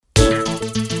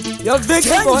Your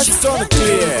victim was Stone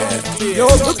clear. Yo,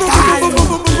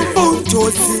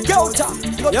 Pundoz. Yo,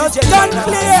 don't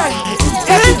play.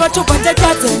 Papi pacho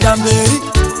patekatenda Mberi.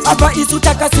 Apa isu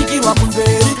takasikirwa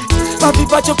kumberi. Papi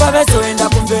pacho pavezoenda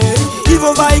kumberi.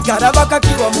 Ivo vaigara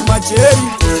vakakiwa mumajeri.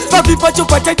 Papi pacho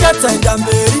patekatenda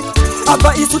Mberi.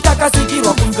 Apa isu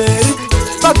takasikirwa kumberi.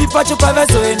 Papi pacho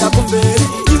pavezoenda kumberi.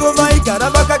 Ivo vaigara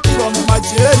vakakiwa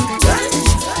mumajeri.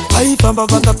 Vaifamba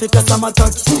vakapfeka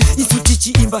samataki. Isu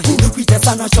tichiimba hino kuita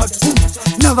sana shot.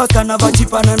 Navakana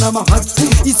vachipana namahaki.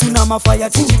 Isu namafaya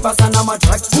tichipasana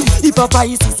matraki. Ipapa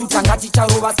isusu tanga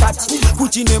ticharova sati.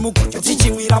 Kuchine mugojo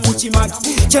tichimwira muchimaki.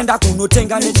 Chenda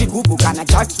kunotenga nechigubu kana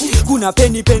jaki. Kuna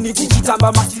peni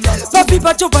tichitamba mati. Papi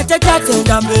pacho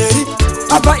patekatenda Mberi.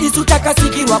 Apa isu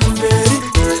takasikirwa kumberi.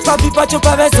 Papi pacho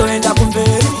pavezoenda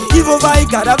kumberi. Ivo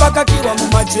vaigara vakakiwa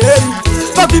mumajeri.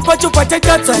 Papi pacho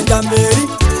patekatenda Mberi.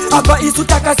 Apa isu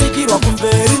takasikirwa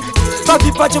kumberi.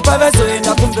 Papi pacho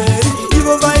pavezoenda kumberi.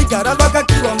 Ivo vaigara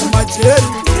vakakiwa mumajeri.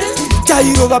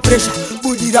 Tairova pressure,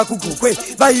 budira kugokwe.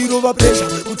 Vairova pressure,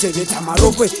 kutevedza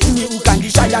marokwe. Ini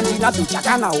ukandishaya ndinabvita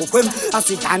kana hokwe.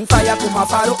 Asi kanfaya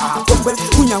kumafaro akokwe.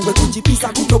 Kunyangwe kuchipisa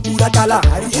kutopura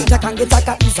kalahari. Takange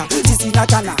takaiza, tisina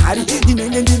kana hari.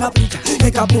 Ndinenge ndinabvita,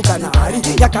 nekapuka nahari.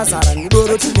 Yakazara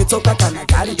nudoro tinetsoka kana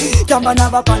gari. Tamba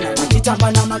navapana,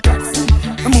 vachitamba namaklasi.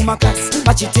 Mumaklasi,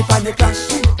 vachiti pane clash.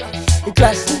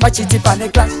 Clash, vachiti pane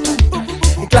clash.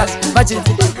 Clash,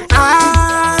 vachiti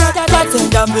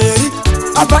tatenda Mberi.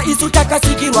 Apa isu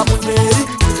takasikirwa kumberi.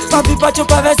 Papi pacho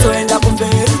pavezoenda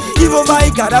kumberi. Ivo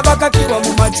vaigara vakakiwa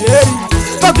mumajeri.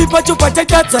 Papi pacho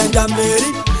patekatenda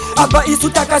Mberi. Apa isu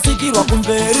takasikirwa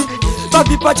kumberi.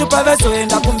 Papi pacho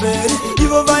pavezoenda kumberi.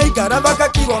 Ivo vaigara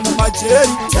vakakiwa mumajeri.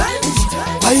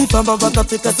 Vaifamba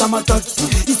vakapfeka samataki.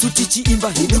 Isu tichiimba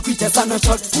hino kuita sana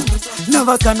shot.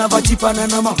 Navakana vachipana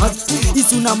namahaki.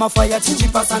 Isu namafaya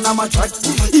tichipasana matraki.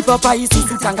 Ipapa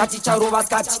isusu tanga ticharova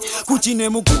skati. Kuchine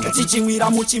mugojo tichimwira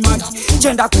muchimaki.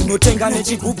 Chenda kunotenga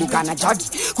nechigubu kana jaki.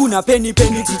 Kuna peni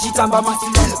tichitamba mati.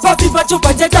 Papi pacho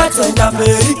patekatenda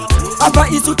Mberi. Apa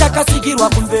isu takasikirwa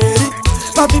kumberi.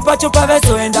 Papi pacho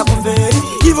pavezoenda kumberi.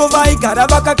 Ivo vaigara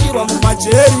vakakiwa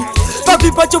mumajeri.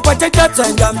 Papi pacho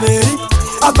patekatenda Mberi.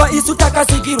 Apa isu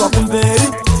takasikirwa kumberi.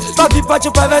 Papi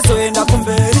pacho pavezoenda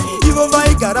kumberi. Ivo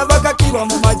vaigara vakakiwa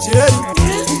mumajeri.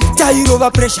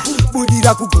 Tairova pressure,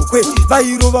 budira kugokwe.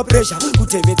 Vairova pressure,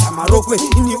 kutevedza marokwe.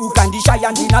 Ini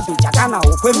ukandishaya ndinabvita kana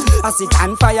hokwe. Asi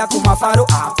kanfaya kumafaro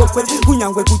akokwe.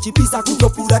 Kunyangwe kuchipisa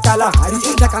kutopura kalahari.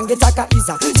 Takange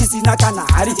takaiza, tisina kana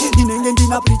hari. Ndinenge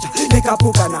ndinabvita,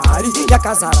 nekapuka nahari.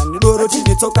 Yakazara nudoro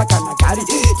tinetsoka kana gari.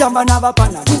 Tamba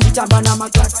navapana, vachitamba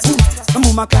namaklasi.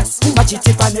 Mumaklasi,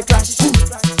 vachiti pane clash.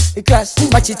 Clash,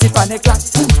 vachiti pane clash.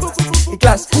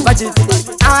 Clash, vachiti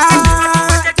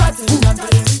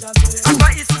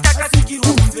apa isu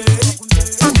takasikirwa kumberi.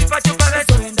 Papi pacho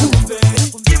pavezoenda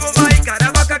kumberi. Ivo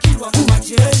vaigara vakakiwa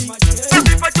mumajeri.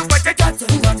 Papi pacho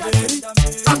patekatenda Mberi.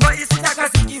 Apa isu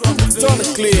takasikirwa kumberi. Stone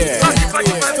clear. Papi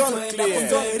pacho pavezoenda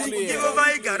kumberi. Ivo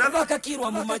vaigara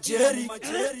vakakiwa mumajeri.